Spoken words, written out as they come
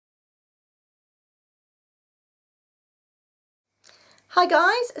Hi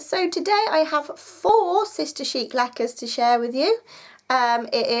guys, so today I have 4 Sista Chic lacquers to share with you.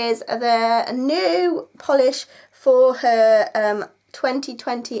 It is the new polish for her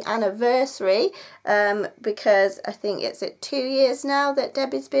 2020 anniversary because I think it's at 2 years now that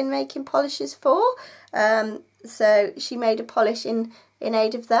Debbie's been making polishes for. So she made a polish in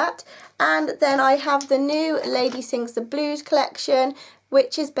aid of that. And then I have the new Lady Sings the Blues collection,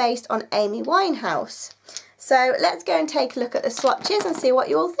 which is based on Amy Winehouse. So let's go and take a look at the swatches and see what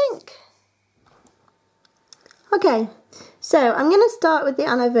you all think. Okay, so I'm going to start with the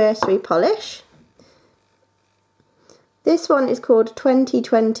anniversary polish. This one is called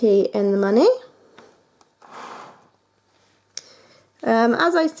 2020 in the Money.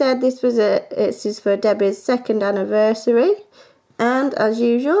 As I said, this is for Debbie's 2nd anniversary, and as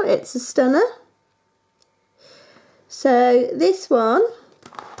usual, it's a stunner. So this one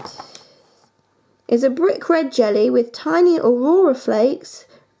is a brick red jelly with tiny aurora flakes,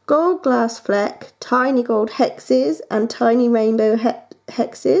 gold glass fleck, tiny gold hexes and tiny rainbow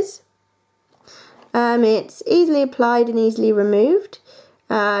hexes. It's easily applied and easily removed,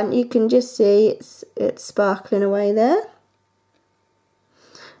 and you can just see it's sparkling away there.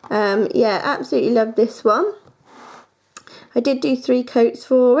 Yeah, absolutely love this one. I did do 3 coats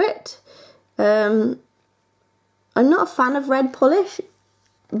for it. I'm not a fan of red polish,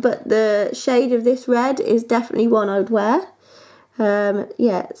 but the shade of this red is definitely one I would wear.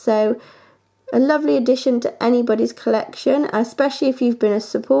 Yeah, so a lovely addition to anybody's collection, especially if you've been a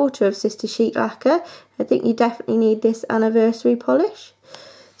supporter of Sista Chic Lacquer. I think you definitely need this anniversary polish.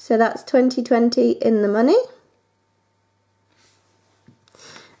 So that's 2020 in the Money.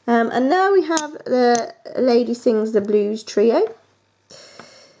 And now we have the Lady Sings the Blues trio.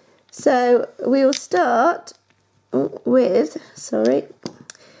 So we will start with,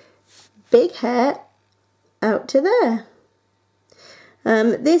 Big Hair Out to There.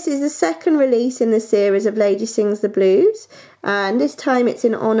 This is the 2nd release in the series of Lady Sings the Blues, and this time it's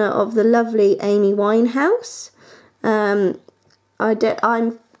in honour of the lovely Amy Winehouse. I'm a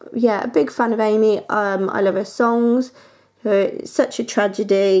big fan of Amy. I love her songs. It's such a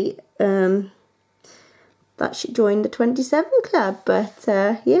tragedy that she joined the 27 Club, but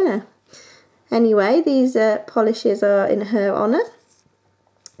yeah. Anyway, these polishes are in her honour.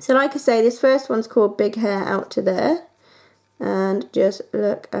 So like I say, this first one's called Big Hair Out to There, and just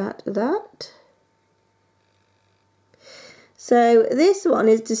look at that. So this one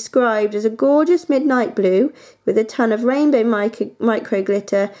is described as a gorgeous midnight blue with a ton of rainbow micro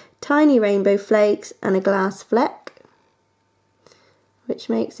glitter, tiny rainbow flakes and a glass fleck, which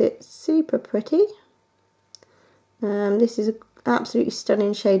makes it super pretty. This is an absolutely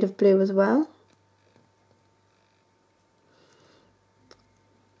stunning shade of blue as well.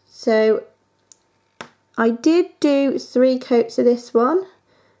 So I did do 3 coats of this one,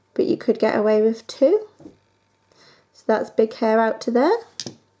 but you could get away with 2. So that's Big Hair Out to There.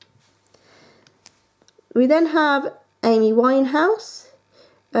 We then have Amy Winehouse.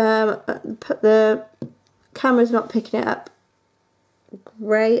 The camera's not picking it up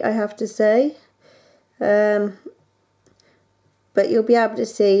great, I have to say. But you'll be able to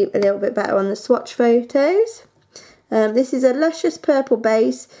see a little bit better on the swatch photos. This is a luscious purple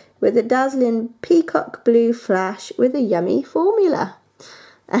base with a dazzling peacock blue flash with a yummy formula.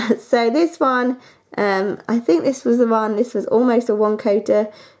 So this one, I think this was the one, this was almost a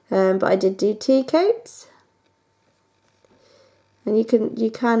 1-coater, but I did do 2 coats. And you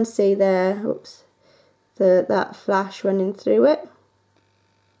can see there, oops, that flash running through it.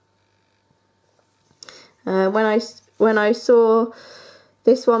 When I saw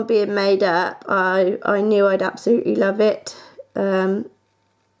this one being made up, I knew I'd absolutely love it.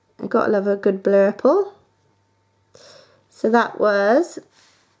 I gotta love a good blurple. So that was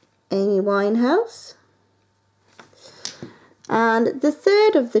Amy Winehouse. And the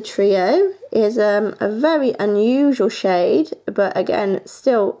 3rd of the trio is a very unusual shade, but again,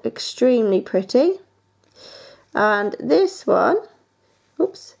 still extremely pretty. And this one,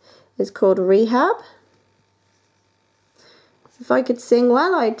 oops, is called Rehab. If I could sing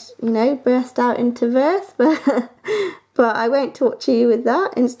well, I'd, burst out into verse, but I won't torture you with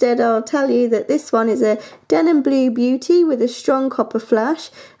that. Instead, I'll tell you that this one is a denim blue beauty with a strong copper flash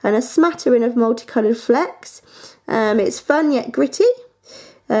and a smattering of multicoloured flecks. It's fun yet gritty.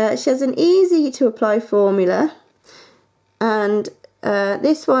 She has an easy to apply formula, and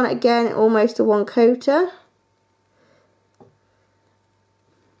this one again almost a 1-coater.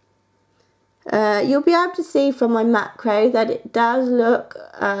 You'll be able to see from my macro that it does look,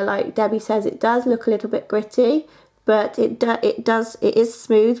 like Debbie says, it does look a little bit gritty, but it is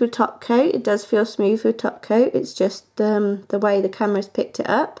smooth with top coat. It does feel smooth with top coat. It's just the way the camera's picked it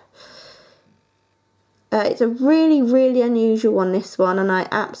up. It's a really, really unusual one, this one, and I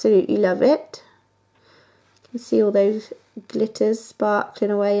absolutely love it. You can see all those glitters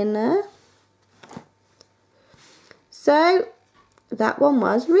sparkling away in there. So that one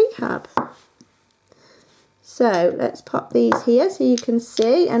was Rehab. So let's pop these here so you can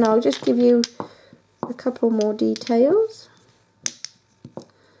see, and I'll just give you a couple more details.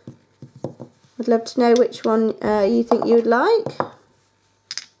 I'd love to know which one you think you would like.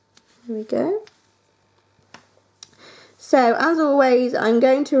 There we go. So as always, I'm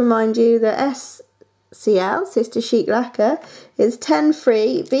going to remind you that SCL, Sista Chic Lacquer, is 10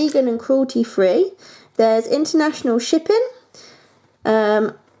 free, vegan and cruelty free. There's international shipping.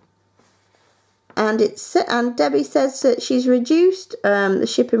 And Debbie says that she's reduced the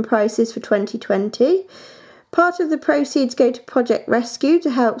shipping prices for 2020. Part of the proceeds go to Project Rescue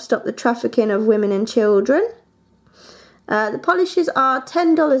to help stop the trafficking of women and children. The polishes are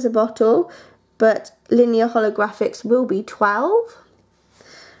 $10 a bottle, but linear holographics will be $12.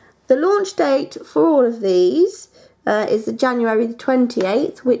 The launch date for all of these is January the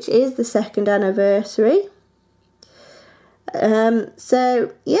 28th, which is the 2nd anniversary.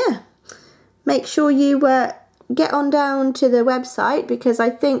 So yeah, make sure you get on down to the website, because I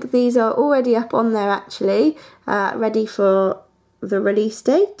think these are already up on there actually, ready for the release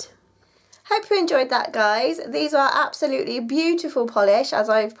date. Hope you enjoyed that, guys. These are absolutely beautiful polish, as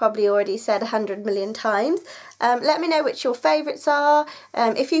I've probably already said 100 million times. Let me know which your favourites are.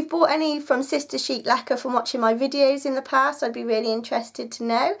 If you've bought any from Sista Chic Lacquer from watching my videos in the past, I'd be really interested to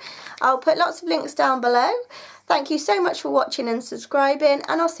know. I'll put lots of links down below. Thank you so much for watching and subscribing,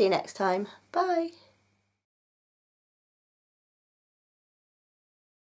 and I'll see you next time. Bye.